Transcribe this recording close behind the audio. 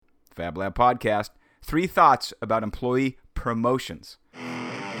Fab Lab Podcast. 3 thoughts about employee promotions.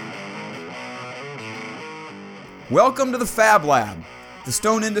 Welcome to the Fab Lab, the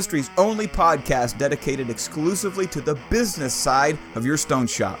stone industry's only podcast dedicated exclusively to the business side of your stone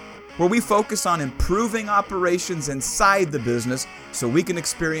shop, where we focus on improving operations inside the business so we can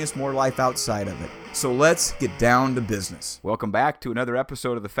experience more life outside of it. So let's get down to business. Welcome back to another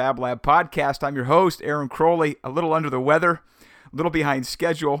episode of the Fab Lab Podcast. I'm your host, Aaron Crowley, a little under the weather, a little behind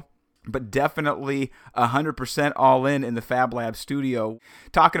schedule, but definitely 100% all in the Fab Lab studio,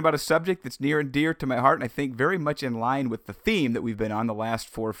 talking about a subject that's near and dear to my heart, and I think very much in line with the theme that we've been on the last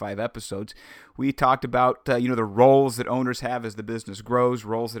 4 or 5 episodes. We talked about the roles that owners have as the business grows,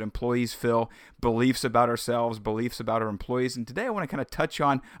 roles that employees fill, beliefs about ourselves, beliefs about our employees, and today I want to kind of touch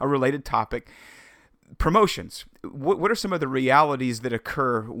on a related topic: promotions. What are some of the realities that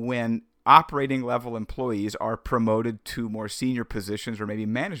occur when operating level employees are promoted to more senior positions or maybe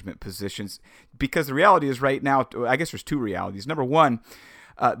management positions? Because the reality is right now, I guess there's 2 realities. Number one,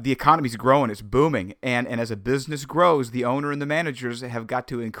 the economy's growing, it's booming. And as a business grows, the owner and the managers have got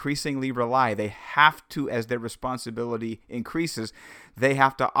to increasingly rely. They have to, as their responsibility increases, they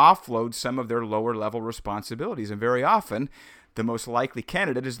have to offload some of their lower level responsibilities. And very often, the most likely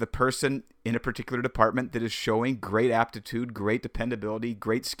candidate is the person in a particular department that is showing great aptitude, great dependability,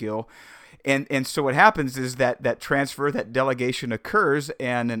 great skill. And so what happens is that transfer, that delegation occurs,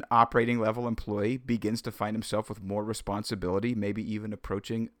 and an operating level employee begins to find himself with more responsibility, maybe even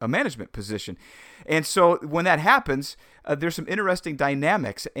approaching a management position. And so when that happens, there's some interesting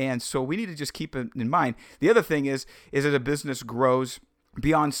dynamics. And so we need to just keep it in mind. The other thing is as a business grows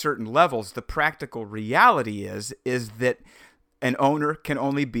beyond certain levels, the practical reality is that an owner can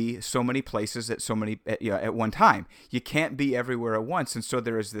only be so many places at one time. You can't be everywhere at once. And so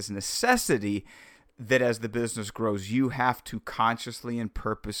there is this necessity that as the business grows, you have to consciously and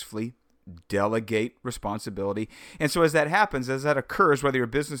purposefully delegate responsibility. And so as that happens, as that occurs, whether your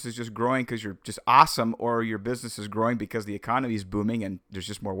business is just growing because you're just awesome or your business is growing because the economy is booming and there's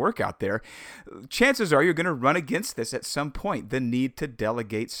just more work out there, chances are you're going to run against this at some point, the need to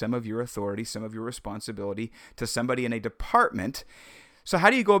delegate some of your authority, some of your responsibility to somebody in a department. So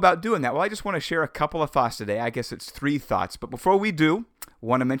how do you go about doing that? Well, I just want to share a couple of thoughts today. I guess it's 3 thoughts. But before we do, I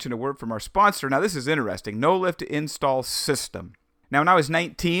want to mention a word from our sponsor. Now, this is interesting. No Lift Install System. Now, when I was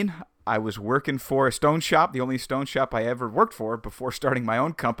 19, I was working for a stone shop, the only stone shop I ever worked for before starting my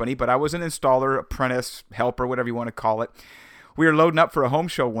own company, but I was an installer, apprentice, helper, whatever you want to call it. We were loading up for a home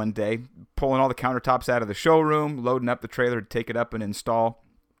show one day, pulling all the countertops out of the showroom, loading up the trailer to take it up and install.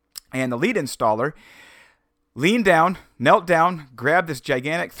 And the lead installer leaned down, knelt down, grabbed this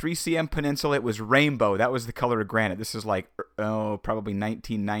gigantic 3cm Peninsula. It was rainbow. That was the color of granite. This is like, probably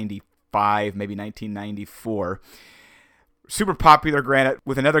 1995, maybe 1994. Super popular granite.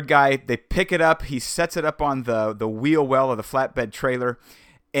 With another guy, they pick it up. He sets it up on the wheel well of the flatbed trailer,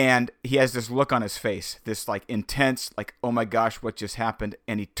 and he has this look on his face, this like intense, like, oh my gosh, what just happened?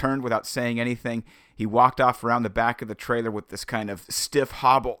 And he turned without saying anything. He walked off around the back of the trailer with this kind of stiff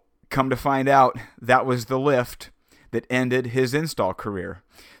hobble. Come to find out, that was the lift that ended his install career.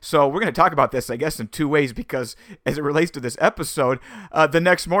 So we're going to talk about this, I guess, in 2 ways, because as it relates to this episode, the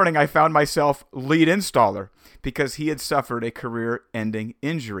next morning I found myself lead installer because he had suffered a career-ending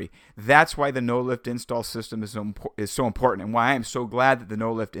injury. That's why the No Lift Install System is so important, and why I am so glad that the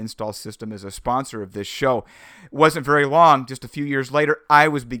No Lift Install System is a sponsor of this show. It wasn't very long, just a few years later, I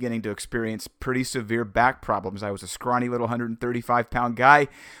was beginning to experience pretty severe back problems. I was a scrawny little 135-pound guy.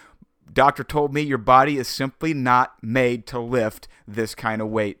 Doctor told me your body is simply not made to lift this kind of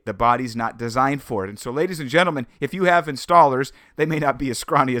weight. The body's not designed for it. And so, ladies and gentlemen, if you have installers, they may not be as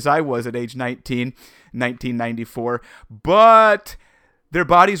scrawny as I was at age 19, 1994, but their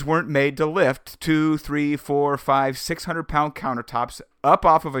bodies weren't made to lift 2, 3, 4, 5, 600-pound countertops up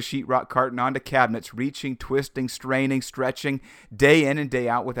off of a sheetrock carton onto cabinets, reaching, twisting, straining, stretching, day in and day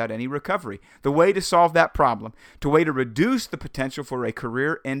out without any recovery. The way to solve that problem, the way to reduce the potential for a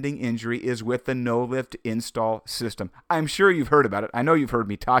career-ending injury, is with the No Lift Install System. I'm sure you've heard about it. I know you've heard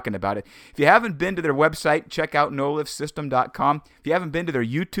me talking about it. If you haven't been to their website, check out noliftsystem.com. If you haven't been to their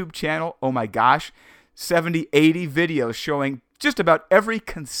YouTube channel, oh my gosh, 70, 80 videos showing just about every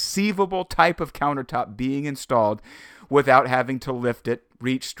conceivable type of countertop being installed without having to lift it,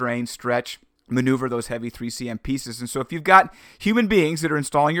 reach, strain, stretch, maneuver those heavy 3cm pieces. And so if you've got human beings that are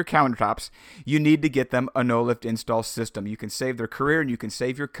installing your countertops, you need to get them a No Lift Install System. You can save their career and you can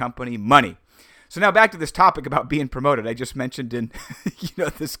save your company money. So now back to this topic about being promoted. I just mentioned in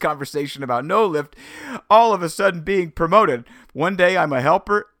this conversation about No Lift, all of a sudden being promoted. One day I'm a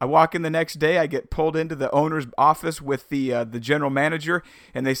helper. I walk in the next day. I get pulled into the owner's office with the general manager,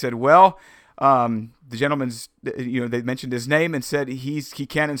 and they said, well, the gentleman's, they mentioned his name and said he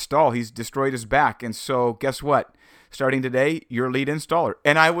can't install. He's destroyed his back. And so guess what? Starting today, you're lead installer.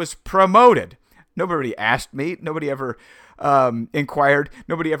 And I was promoted. Nobody asked me. Nobody ever inquired.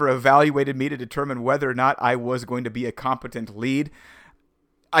 Nobody ever evaluated me to determine whether or not I was going to be a competent lead.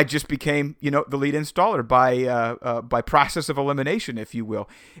 I just became, the lead installer by process of elimination, if you will.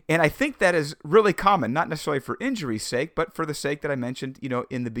 And I think that is really common, not necessarily for injury's sake, but for the sake that I mentioned,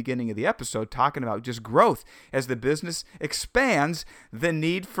 in the beginning of the episode, talking about just growth. As the business expands, the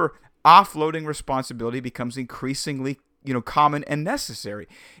need for offloading responsibility becomes increasingly common and necessary.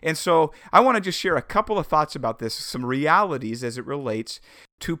 And so I want to just share a couple of thoughts about this, some realities as it relates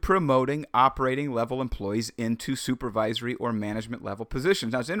to promoting operating level employees into supervisory or management level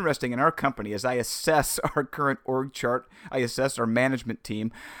positions. Now, it's interesting in our company, as I assess our current org chart, I assess our management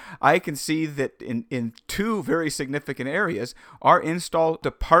team, I can see that in two very significant areas, our install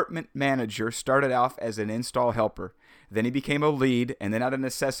department manager started off as an install helper. Then he became a lead, and then out of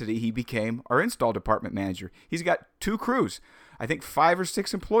necessity, he became our install department manager. He's got 2 crews, I think 5 or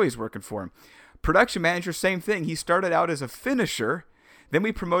 6 employees working for him. Production manager, same thing. He started out as a finisher. Then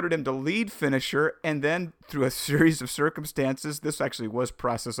we promoted him to lead finisher, and then through a series of circumstances, this actually was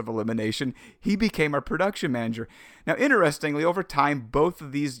process of elimination, he became our production manager. Now, interestingly, over time, both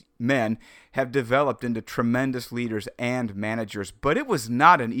of these men have developed into tremendous leaders and managers, but it was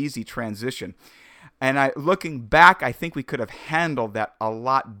not an easy transition. And looking back, I think we could have handled that a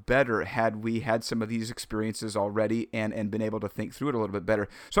lot better had we had some of these experiences already and been able to think through it a little bit better.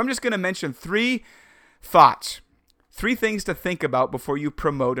 So I'm just going to mention 3 thoughts, 3 things to think about before you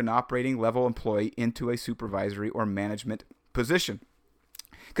promote an operating level employee into a supervisory or management position.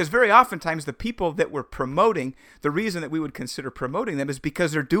 Because very oftentimes the people that we're promoting, the reason that we would consider promoting them is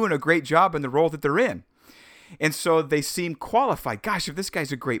because they're doing a great job in the role that they're in. And so they seem qualified. Gosh, if this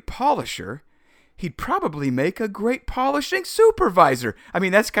guy's a great polisher, he'd probably make a great polishing supervisor. I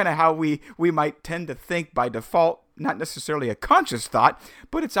mean, that's kind of how we might tend to think by default, not necessarily a conscious thought,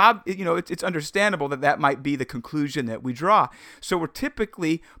 but it's understandable that might be the conclusion that we draw. So we're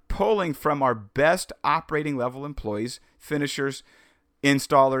typically pulling from our best operating level employees, finishers,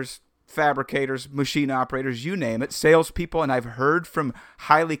 installers, fabricators, machine operators, you name it, salespeople. And I've heard from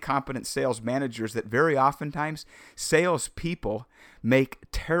highly competent sales managers that very oftentimes salespeople make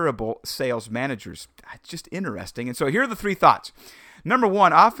terrible sales managers. It's just interesting. And so here are the 3 thoughts. Number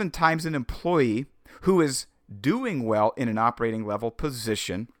 1, oftentimes an employee who is doing well in an operating level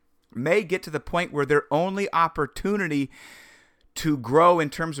position may get to the point where their only opportunity to grow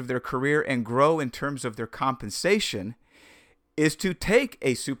in terms of their career and grow in terms of their compensation is to take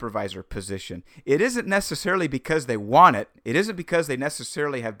a supervisor position. It isn't necessarily because they want it. It isn't because they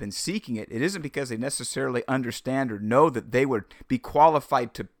necessarily have been seeking it. It isn't because they necessarily understand or know that they would be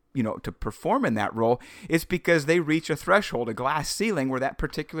qualified to perform in that role. It's because they reach a threshold, a glass ceiling, where that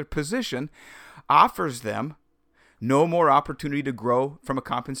particular position offers them no more opportunity to grow from a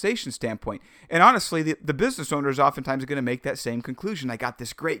compensation standpoint. And honestly, the business owner is oftentimes going to make that same conclusion. I got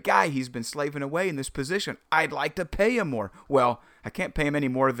this great guy. He's been slaving away in this position. I'd like to pay him more. Well, I can't pay him any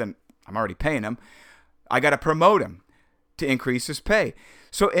more than I'm already paying him. I got to promote him to increase his pay.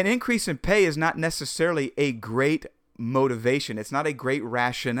 So an increase in pay is not necessarily a great motivation. It's not a great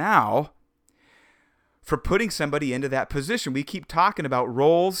rationale for putting somebody into that position. We keep talking about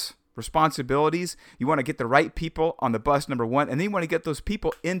roles, responsibilities. You want to get the right people on the bus, number 1, and then you want to get those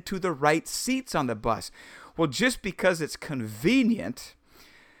people into the right seats on the bus. Well, just because it's convenient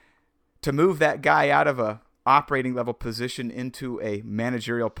to move that guy out of a operating level position into a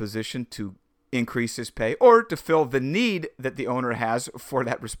managerial position to increase his pay or to fill the need that the owner has for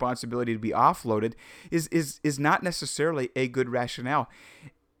that responsibility to be offloaded is not necessarily a good rationale.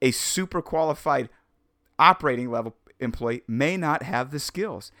 A super qualified operating level employee may not have the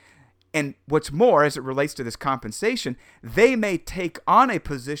skills. And what's more, as it relates to this compensation, they may take on a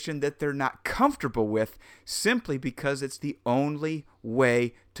position that they're not comfortable with simply because it's the only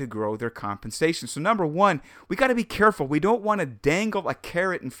way to grow their compensation. So number 1, we got to be careful. We don't want to dangle a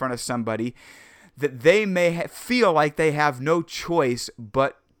carrot in front of somebody that they may feel like they have no choice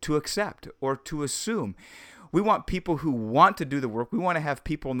but to accept or to assume. We want people who want to do the work. We want to have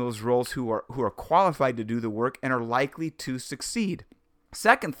people in those roles who are qualified to do the work and are likely to succeed.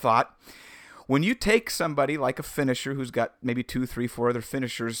 Second thought, when you take somebody like a finisher who's got maybe 2, 3, 4 other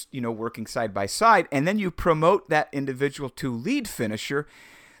finishers, working side by side, and then you promote that individual to lead finisher,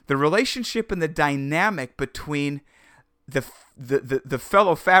 the relationship and the dynamic between the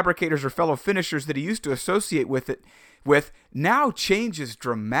fellow fabricators or fellow finishers that he used to associate with now changes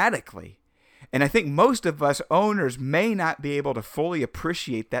dramatically. And I think most of us owners may not be able to fully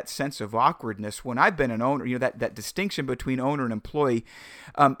appreciate that sense of awkwardness. When I've been an owner, that distinction between owner and employee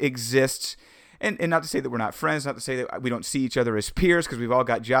exists. And not to say that we're not friends, not to say that we don't see each other as peers, because we've all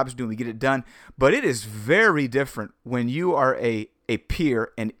got jobs to do and we get it done. But it is very different when you are a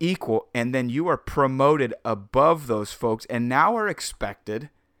peer, an equal, and then you are promoted above those folks and now are expected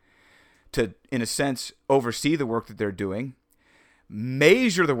to, in a sense, oversee the work that they're doing,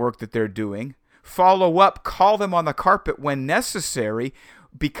 measure the work that they're doing, follow up, call them on the carpet when necessary.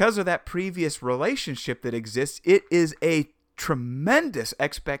 Because of that previous relationship that exists, it is a tremendous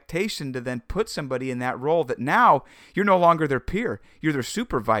expectation to then put somebody in that role that now you're no longer their peer, you're their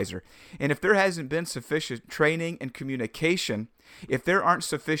supervisor. And if there hasn't been sufficient training and communication, if there aren't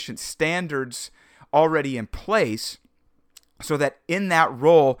sufficient standards already in place so that in that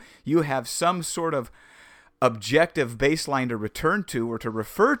role you have some sort of objective baseline to return to or to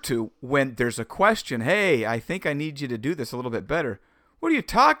refer to when there's a question, hey, I think I need you to do this a little bit better. What are you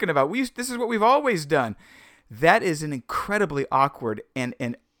talking about? This is what we've always done. That is an incredibly awkward and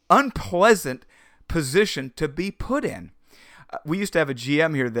unpleasant position to be put in. We used to have a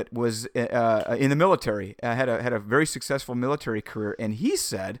GM here that was in the military, had a very successful military career, and he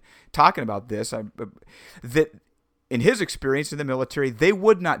said, talking about this, that in his experience in the military, they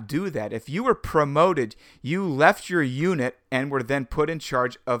would not do that. If you were promoted, you left your unit and were then put in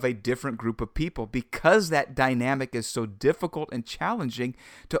charge of a different group of people because that dynamic is so difficult and challenging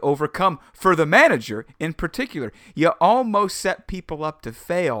to overcome for the manager in particular. You almost set people up to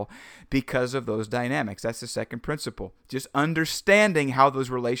fail because of those dynamics. That's the second principle. Just understanding how those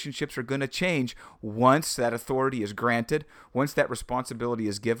relationships are going to change once that authority is granted, once that responsibility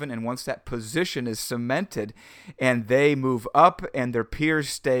is given, and once that position is cemented and they move up and their peers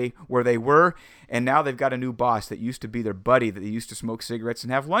stay where they were, and now they've got a new boss that used to be their buddy that they used to smoke cigarettes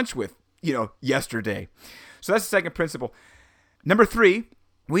and have lunch with, yesterday. So that's the second principle. Number 3,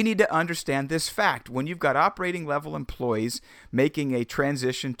 we need to understand this fact. When you've got operating level employees making a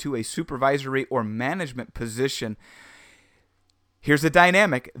transition to a supervisory or management position, here's a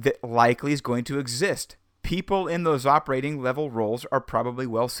dynamic that likely is going to exist. People in those operating level roles are probably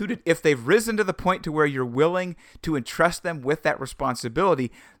well suited. If they've risen to the point to where you're willing to entrust them with that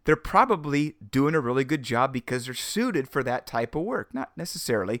responsibility, they're probably doing a really good job because they're suited for that type of work. Not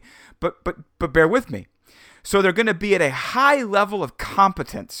necessarily, but bear with me. So they're going to be at a high level of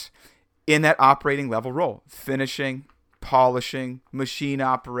competence in that operating level role, finishing, polishing, machine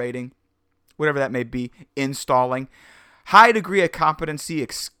operating, whatever that may be, installing. High degree of competency,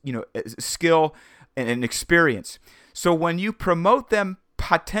 skill, and experience. So when you promote them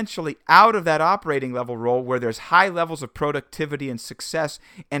potentially out of that operating level role where there's high levels of productivity and success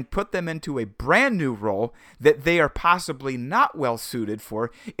and put them into a brand new role that they are possibly not well suited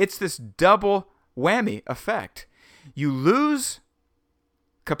for, it's this double whammy effect. You lose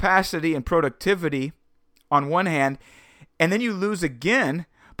capacity and productivity on one hand, and then you lose again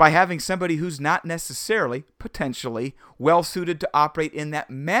by having somebody who's not necessarily, potentially, well-suited to operate in that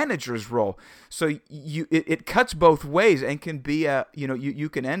manager's role. So it cuts both ways and can be you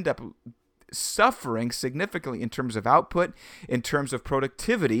can end up suffering significantly in terms of output, in terms of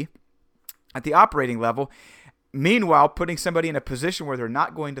productivity at the operating level. Meanwhile, putting somebody in a position where they're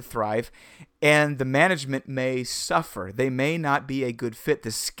not going to thrive and the management may suffer. They may not be a good fit.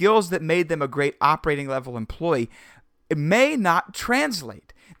 The skills that made them a great operating level employee, it may not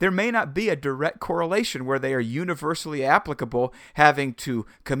translate. There may not be a direct correlation where they are universally applicable, having to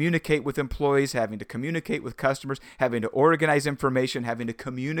communicate with employees, having to communicate with customers, having to organize information, having to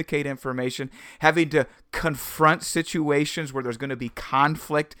communicate information, having to confront situations where there's going to be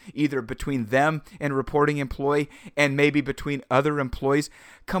conflict either between them and reporting employee and maybe between other employees.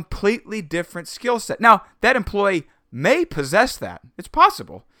 Completely different skill set. Now, that employee may possess that. It's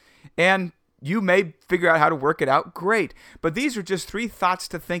possible. And you may figure out how to work it out. Great. But these are just 3 thoughts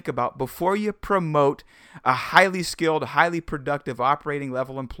to think about before you promote a highly skilled, highly productive operating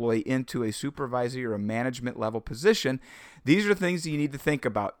level employee into a supervisory or a management level position. These are things that you need to think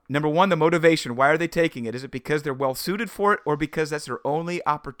about. Number 1, the motivation. Why are they taking it? Is it because they're well suited for it or because that's their only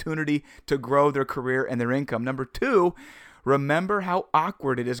opportunity to grow their career and their income? Number 2, remember how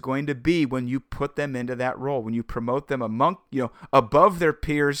awkward it is going to be when you put them into that role, when you promote them above their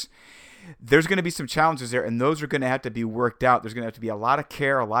peers. there's going to be some challenges there, and those are going to have to be worked out. There's going to have to be a lot of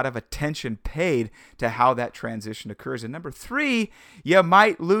care, a lot of attention paid to how that transition occurs. And number 3, you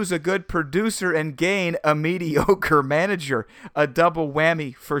might lose a good producer and gain a mediocre manager, a double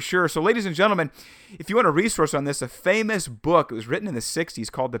whammy for sure. So ladies and gentlemen, if you want a resource on this, a famous book, it was written in the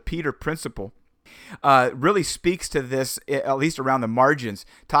 60s called The Peter Principle, really speaks to this, at least around the margins,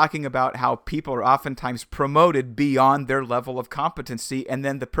 talking about how people are oftentimes promoted beyond their level of competency, and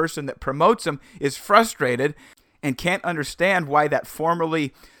then the person that promotes them is frustrated and can't understand why that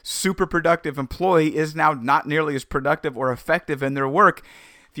formerly super productive employee is now not nearly as productive or effective in their work.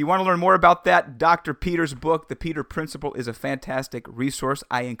 If you want to learn more about that, Dr. Peter's book, The Peter Principle, is a fantastic resource.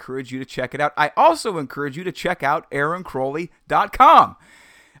 I encourage you to check it out. I also encourage you to check out AaronCrowley.com.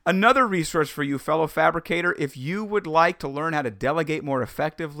 Another resource for you, fellow fabricator, if you would like to learn how to delegate more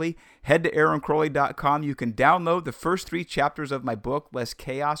effectively, head to AaronCrowley.com. You can download the first 3 chapters of my book, Less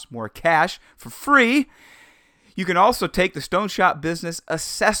Chaos, More Cash, for free. You can also take the Stone Shop Business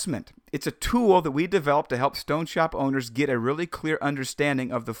Assessment. It's a tool that we developed to help stone shop owners get a really clear understanding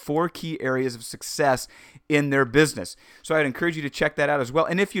of the 4 key areas of success in their business. So I'd encourage you to check that out as well.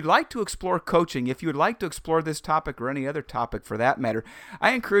 And if you'd like to explore coaching, if you would like to explore this topic or any other topic for that matter,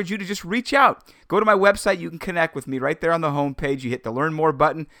 I encourage you to just reach out. Go to my website. You can connect with me right there on the homepage. You hit the Learn More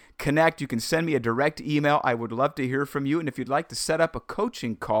button, connect. You can send me a direct email. I would love to hear from you. And if you'd like to set up a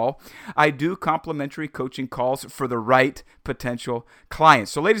coaching call, I do complimentary coaching calls for the right potential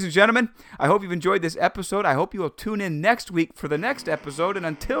clients. So ladies and gentlemen, I hope you've enjoyed this episode. I hope you will tune in next week for the next episode. And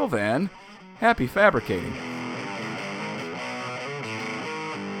until then, happy fabricating.